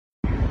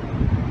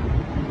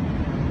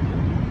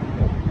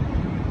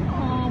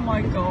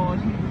my god.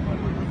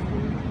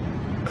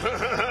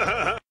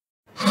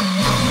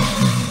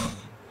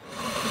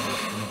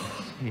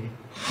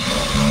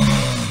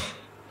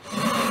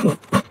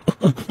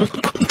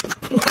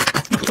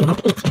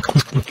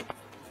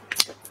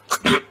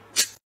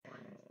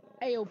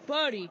 Hey, yo,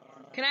 buddy,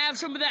 can I have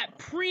some of that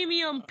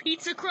premium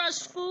pizza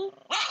crust, fool?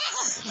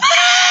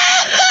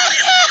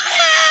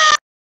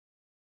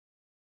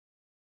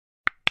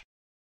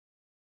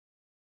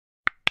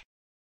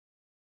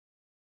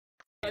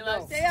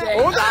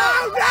 Oh,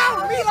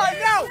 no! Milan,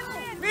 no!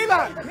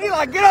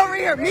 Milan, get over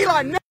here!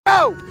 Milan,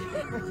 no!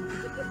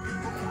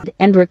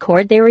 And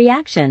record their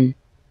reaction.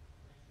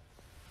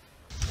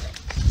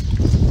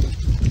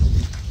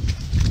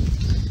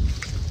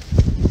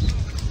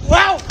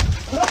 Wow!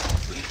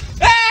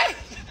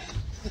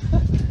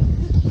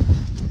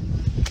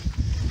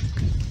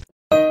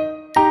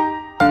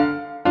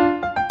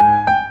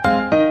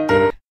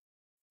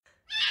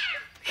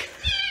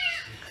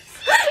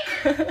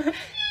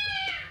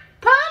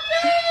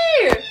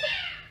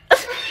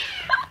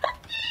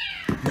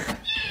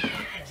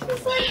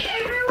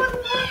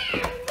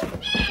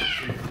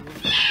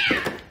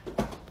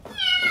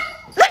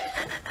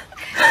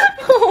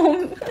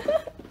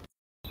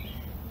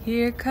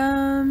 Here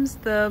comes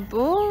the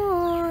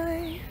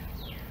boy.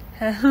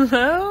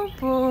 Hello,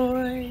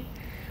 boy.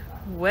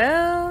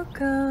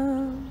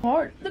 Welcome.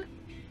 Hard. Look.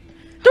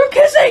 They're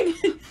kissing!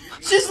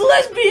 She's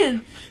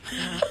lesbian!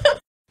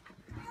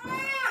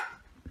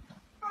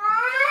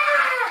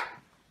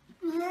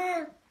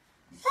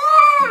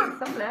 You're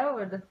so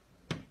loud.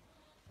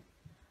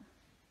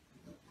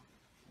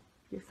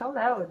 You're so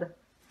loud.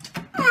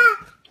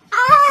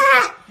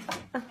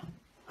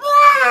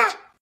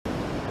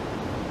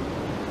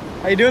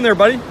 How you doing there,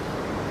 buddy?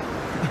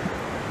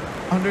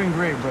 I'm doing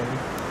great, brother.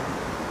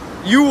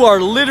 You are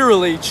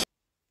literally...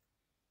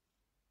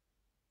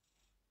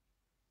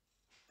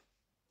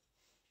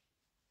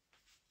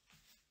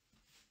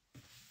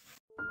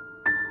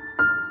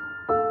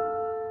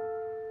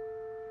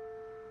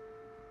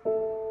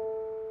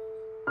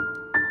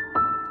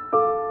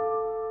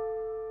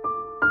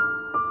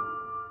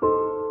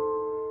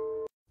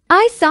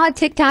 I saw a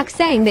TikTok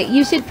saying that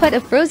you should put a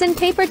frozen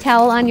paper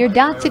towel on your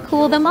dog to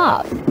cool them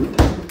off.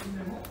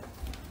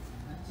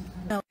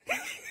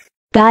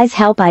 Guys,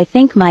 help, I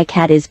think my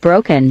cat is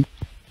broken.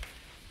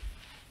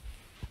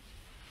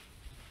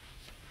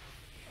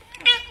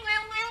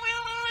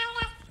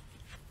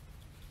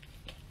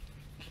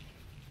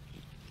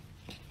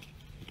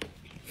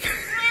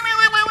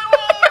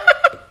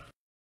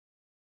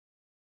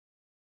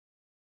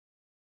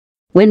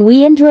 When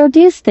we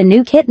introduced the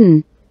new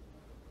kitten,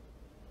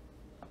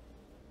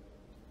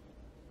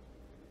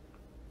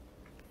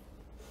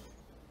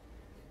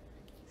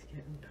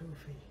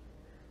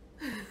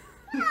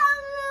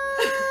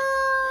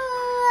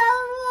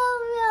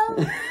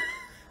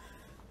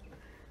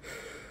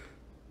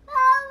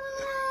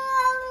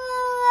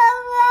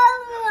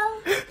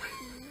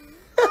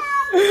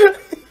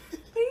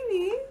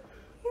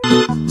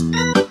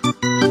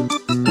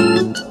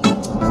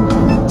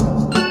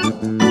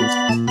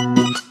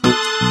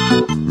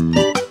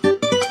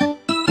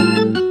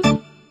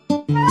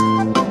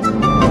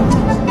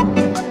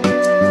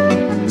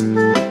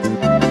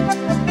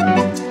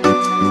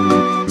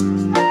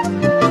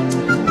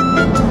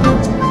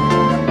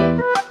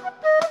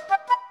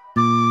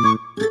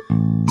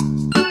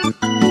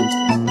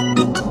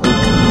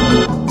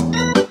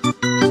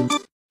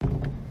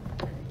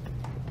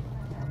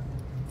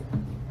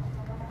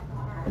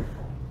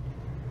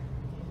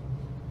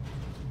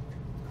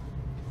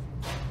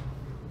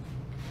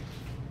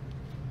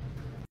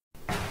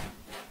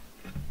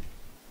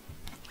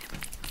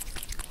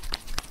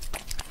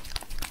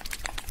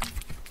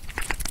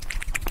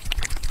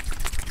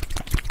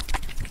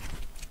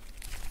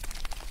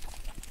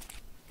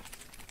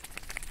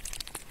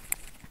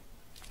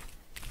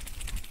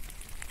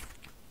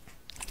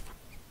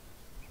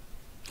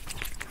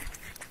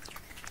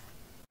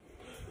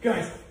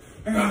 Guys,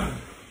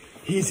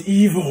 he's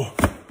evil.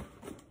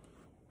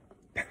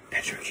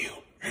 That's your cue.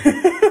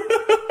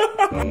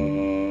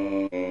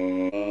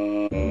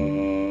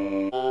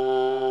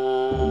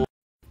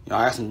 Yo,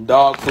 I got some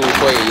dog food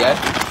for you, yeah?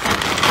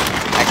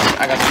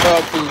 I got some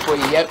dog food for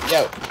you,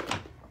 yo.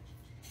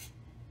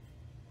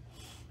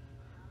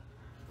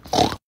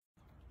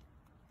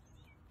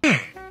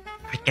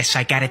 I guess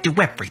I gotta do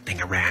everything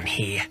around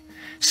here.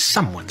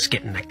 Someone's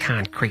getting a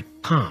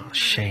concrete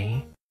polish,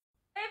 eh?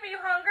 Babe, are you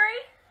hungry?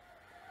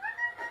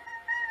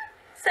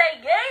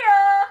 Say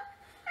yeah!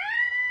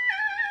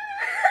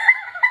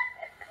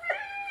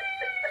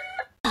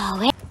 Come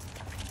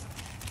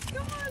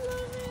on,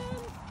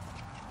 Logan!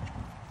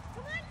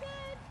 Come on,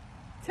 kid!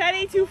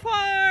 Teddy, too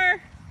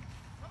far!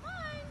 Come on!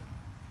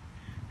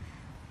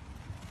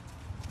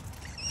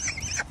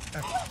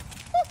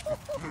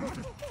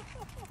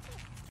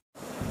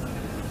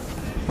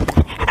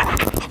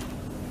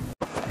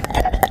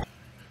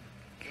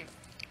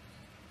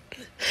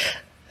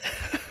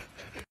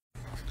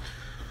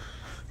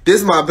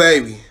 This my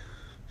baby,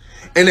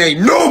 and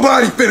ain't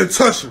nobody finna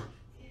touch him.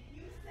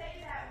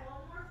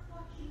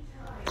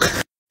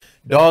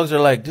 Dogs are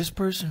like, this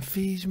person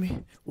feeds me,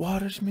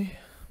 waters me,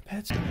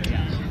 pets me.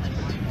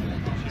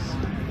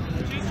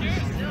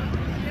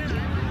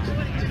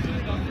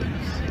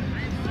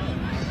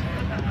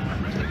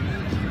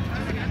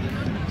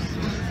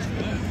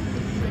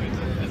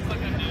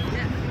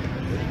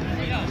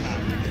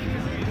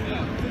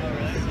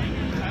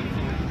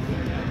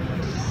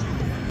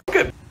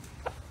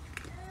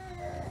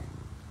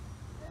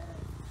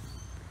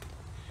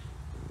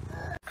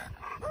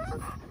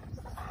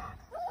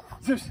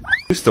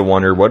 I used to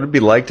wonder what it'd be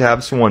like to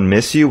have someone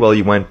miss you while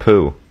you went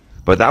poo.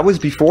 But that was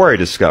before I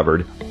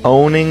discovered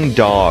owning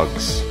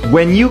dogs.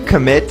 When you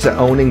commit to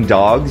owning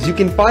dogs, you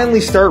can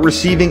finally start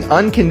receiving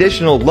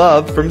unconditional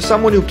love from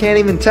someone who can't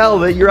even tell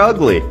that you're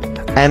ugly.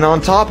 And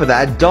on top of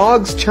that,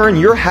 dogs turn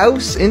your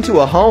house into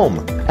a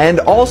home.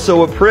 And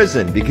also a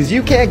prison, because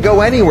you can't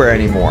go anywhere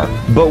anymore.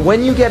 But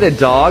when you get a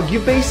dog, you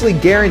basically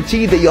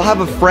guarantee that you'll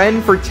have a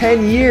friend for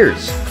 10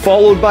 years,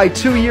 followed by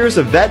 2 years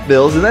of vet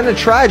bills, and then a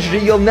tragedy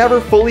you'll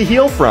never fully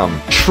heal from.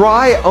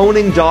 Try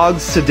owning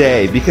dogs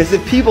today, because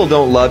if people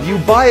don't love you,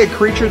 buy a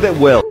creature that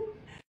will.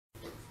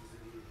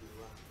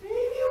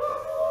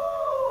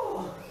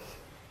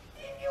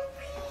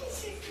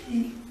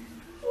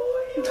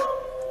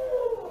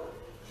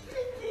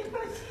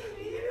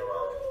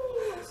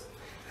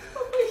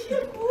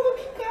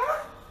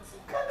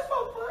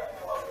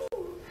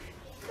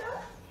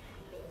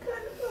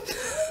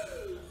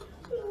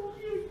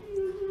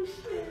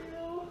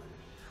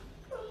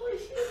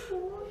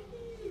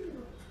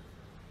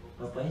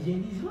 Papai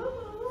higienizou a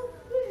mão,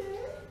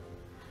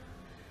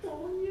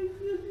 Oh, meu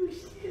Deus do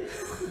céu.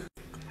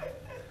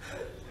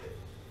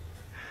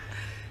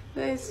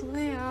 Nice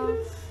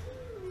layout.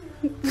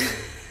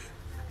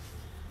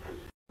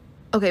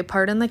 Okay,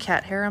 pardon the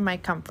cat hair on my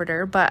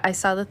comforter, but I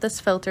saw that this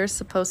filter is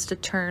supposed to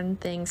turn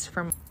things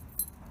from...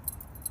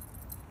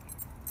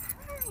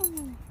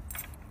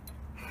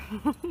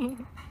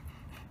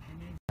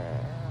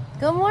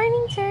 Good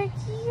morning,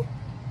 turkey.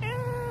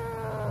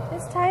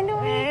 It's time to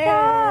wake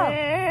up.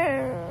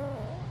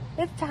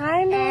 It's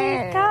time to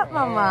wake up,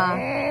 Mama.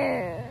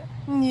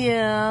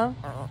 Yeah.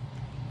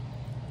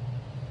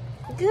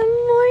 Good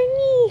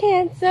morning,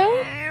 handsome.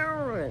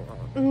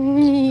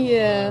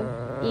 Yeah.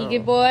 You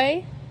good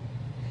boy?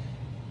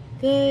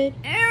 Good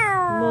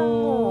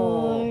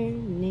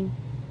morning.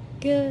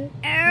 Good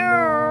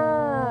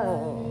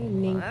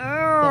morning.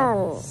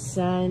 The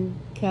sun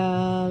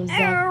comes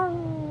up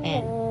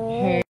and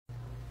her.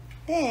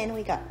 Then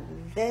we got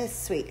this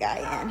sweet guy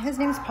in. His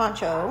name's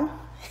Poncho,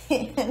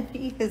 and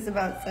he is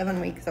about 7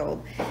 weeks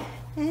old.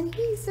 And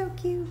he's so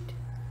cute.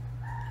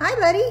 Hi,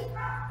 buddy.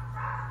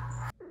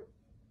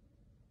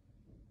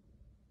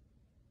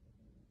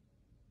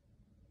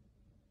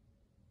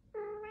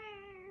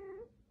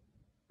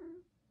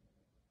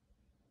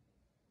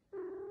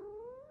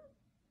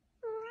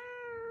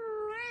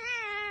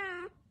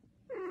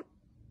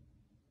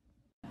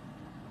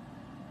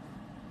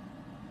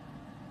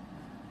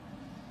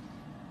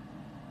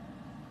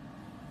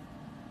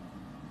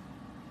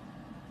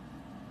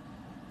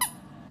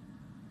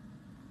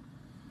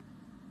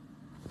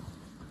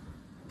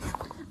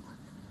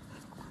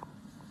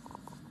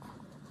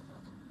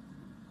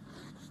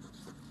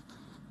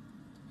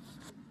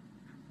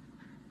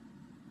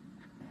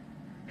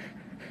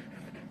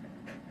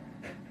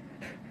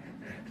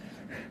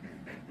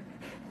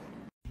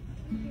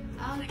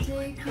 I'll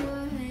take your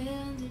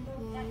hand and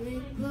pull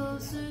it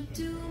closer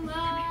to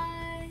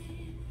mine.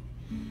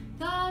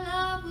 Thought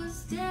I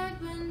was dead,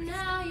 but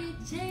now you're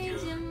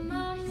changing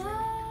my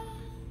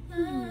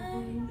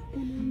mind.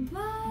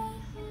 My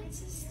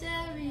heart's a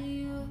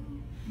stereo,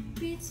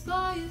 beats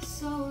for your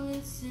soul,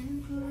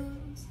 listen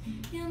close.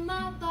 Hear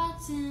my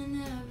thoughts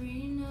in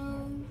every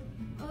note.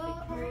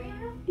 Oh,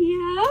 oh.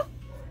 Yeah?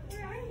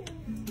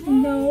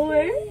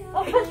 Nowhere.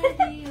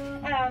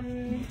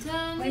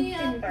 When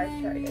kindergarten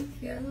started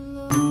here.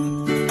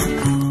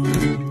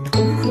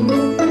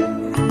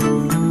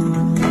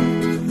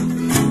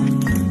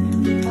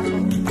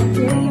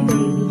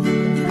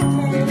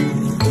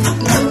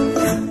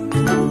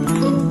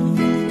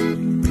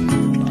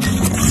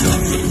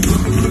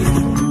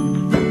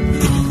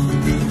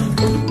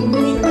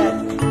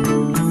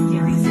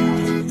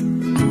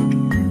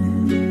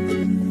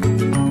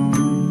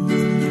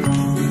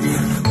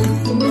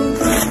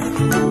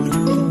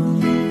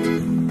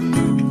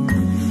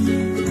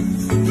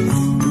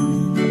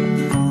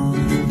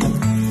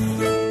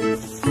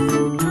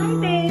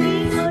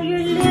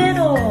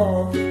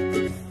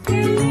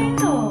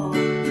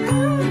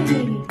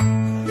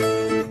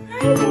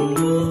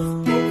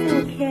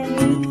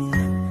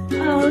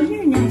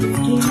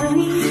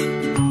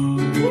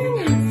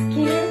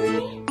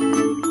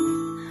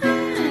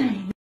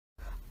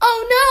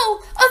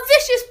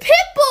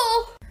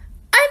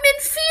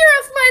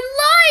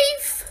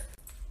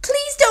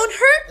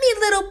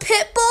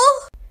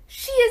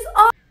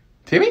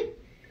 Timmy?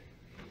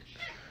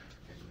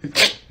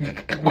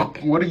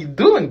 What are you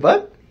doing,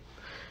 bud?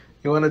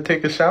 You want to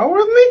take a shower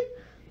with me?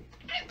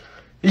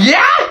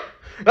 Yeah?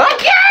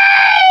 Okay!